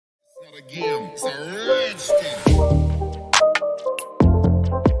Again, it's a redskin.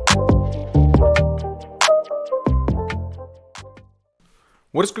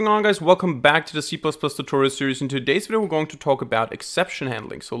 What is going on, guys? Welcome back to the C++ tutorial series. In today's video we're going to talk about exception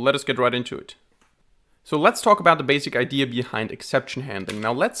handling, so let us get right into it. So let's talk about the basic idea behind exception handling.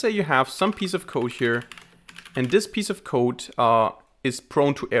 Now let's say you have some piece of code here, and this piece of code is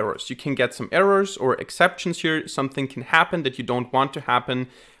prone to errors. You can get some errors or exceptions here. Something can happen that you don't want to happen,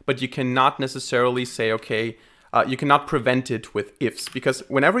 but you cannot necessarily say, okay, you cannot prevent it with ifs, because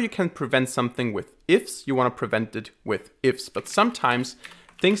whenever you can prevent something with ifs, you want to prevent it with ifs. But sometimes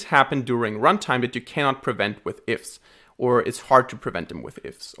things happen during runtime that you cannot prevent with ifs, or it's hard to prevent them with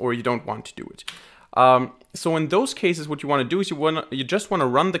ifs, or you don't want to do it. So in those cases, what you want to do is you just want to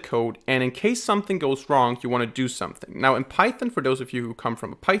run the code, and in case something goes wrong, you want to do something. Now in Python, for those of you who come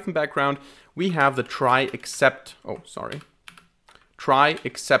from a Python background, we have the try except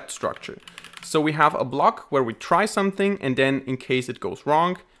structure. So we have a block where we try something, and then in case it goes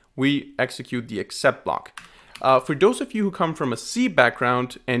wrong, we execute the except block. For those of you who come from a C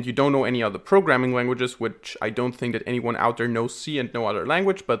background and you don't know any other programming languages, which I don't think that anyone out there knows C and no other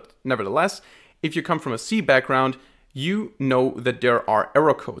language, but nevertheless, if you come from a C background, you know that there are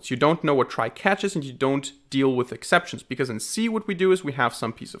error codes. You don't know what try catch is, and you don't deal with exceptions, because in C what we do is we have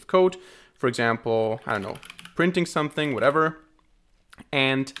some piece of code, for example, I don't know, printing something, whatever,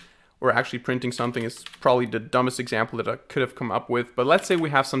 and or actually printing something is probably the dumbest example that I could have come up with, but let's say we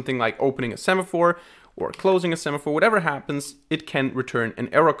have something like opening a semaphore or closing a semaphore. Whatever happens, it can return an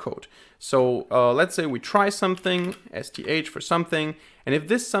error code. So let's say we try something, STH for something, and if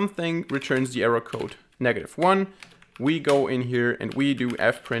this something returns the error code -1, we go in here and we do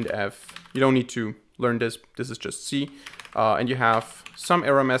fprintf. You don't need to learn this is just C, and you have some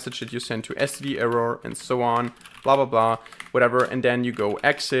error message that you send to std error and so on, blah blah blah, whatever, and then you go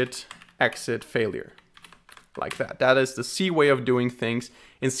exit failure, like that. That is the C way of doing things.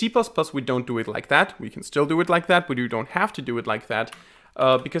 In C++, we don't do it like that. We can still do it like that, but you don't have to do it like that,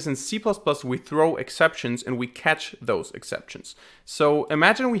 because in C++ we throw exceptions and we catch those exceptions. So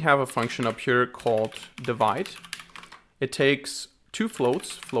imagine we have a function up here called divide. It takes two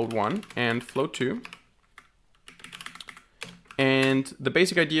floats, float1 and float2. And the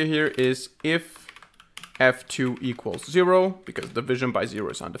basic idea here is if f2 equals 0, because division by 0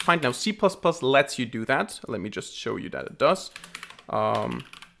 is undefined. Now C++ lets you do that. Let me just show you that it does.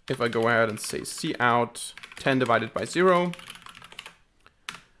 If I go ahead and say cout 10 divided by 0,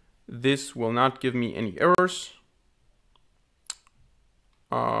 this will not give me any errors.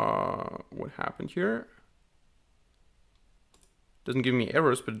 What happened here? Doesn't give me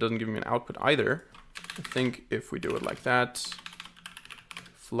errors, but it doesn't give me an output either. I think if we do it like that,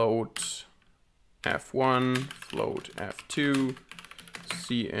 float f1, float f2,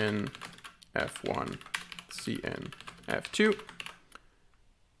 cin f1, cin f2,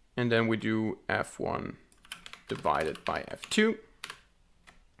 and then we do f1 divided by f2.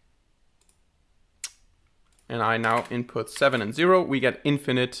 And I now input 7 and 0, we get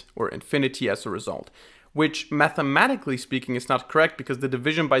infinite or infinity as a result, which mathematically speaking is not correct because the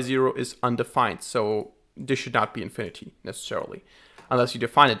division by 0 is undefined. So this should not be infinity necessarily, unless you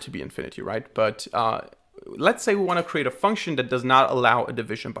define it to be infinity, right? But let's say we want to create a function that does not allow a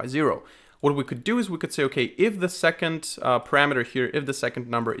division by 0. What we could do is we could say, okay, if the second parameter here, if the second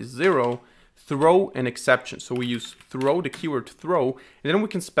number is 0, throw an exception. So we use throw, the keyword throw, and then we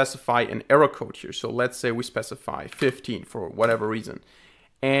can specify an error code here. So let's say we specify 15 for whatever reason.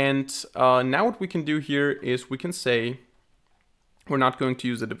 And now what we can do here is we can say we're not going to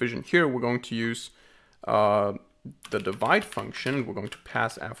use the division here. We're going to use the divide function. We're going to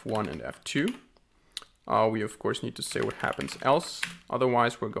pass f1 and f2. We of course need to say what happens else.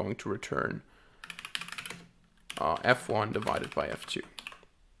 Otherwise, we're going to return f1 divided by f2.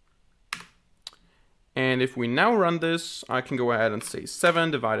 And if we now run this, I can go ahead and say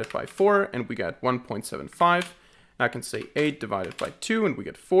 7 divided by 4, and we get 1.75. I can say 8 divided by 2, and we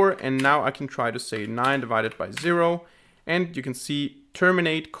get 4. And now I can try to say 9 divided by 0, and you can see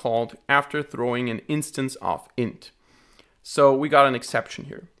terminate called after throwing an instance of int. So we got an exception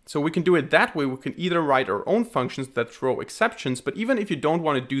here. So we can do it that way. We can either write our own functions that throw exceptions, but even if you don't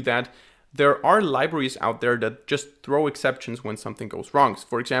want to do that, there are libraries out there that just throw exceptions when something goes wrong. So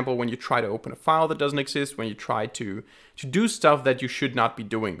for example, when you try to open a file that doesn't exist, when you try to do stuff that you should not be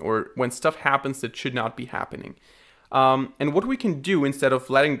doing, or when stuff happens that should not be happening. And what we can do instead of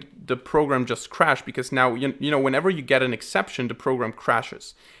letting the program just crash, because now, you know, whenever you get an exception, the program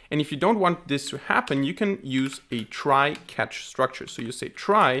crashes. And if you don't want this to happen, you can use a try catch structure. So you say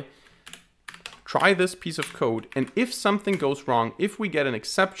try this piece of code, and if something goes wrong, if we get an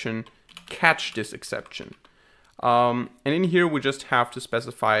exception, catch this exception. And in here, we just have to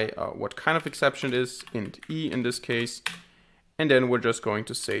specify what kind of exception it is, int e in this case. And then we're just going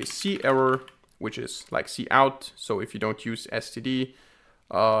to say cerr, which is like cout. So if you don't use std,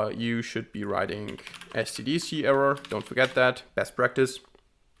 you should be writing std cerr. Don't forget that, best practice.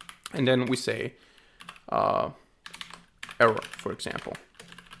 And then we say error, for example.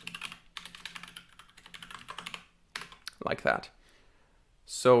 Like that.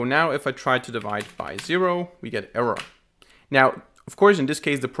 So now if I try to divide by 0, we get error. Now, of course, in this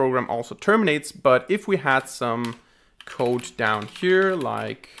case, the program also terminates, but if we had some code down here,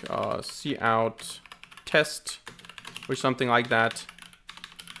 like cout test or something like that,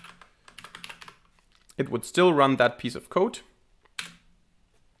 it would still run that piece of code.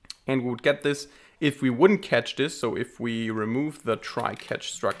 And we would get this if we wouldn't catch this. So if we remove the try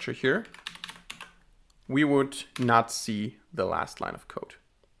catch structure here, we would not see the last line of code.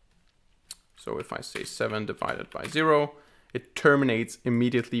 So if I say 7 divided by 0, it terminates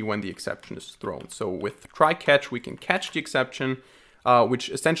immediately when the exception is thrown. So with try catch, we can catch the exception, which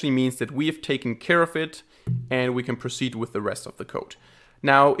essentially means that we have taken care of it and we can proceed with the rest of the code.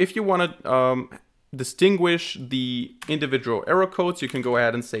 Now, if you want to distinguish the individual error codes, you can go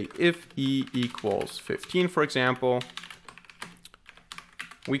ahead and say if e equals 15, for example,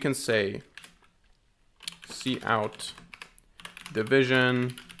 we can say cout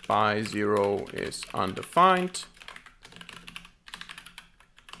division by 0 is undefined,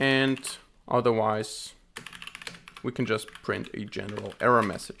 and otherwise we can just print a general error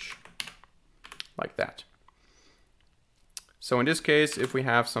message like that. So in this case, if we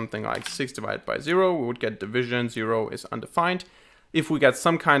have something like 6 divided by 0, we would get division 0 is undefined. If we get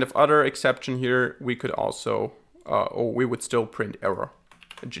some kind of other exception here, we could also, or we would still print error,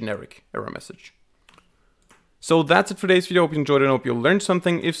 a generic error message. So that's it for today's video. Hope you enjoyed it and hope you learned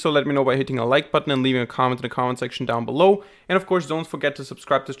something. If so, let me know by hitting a like button and leaving a comment in the comment section down below. And of course, don't forget to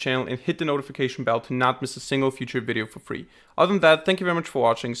subscribe to this channel and hit the notification bell to not miss a single future video for free. Other than that, thank you very much for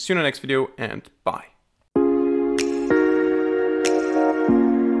watching. See you in the next video and bye.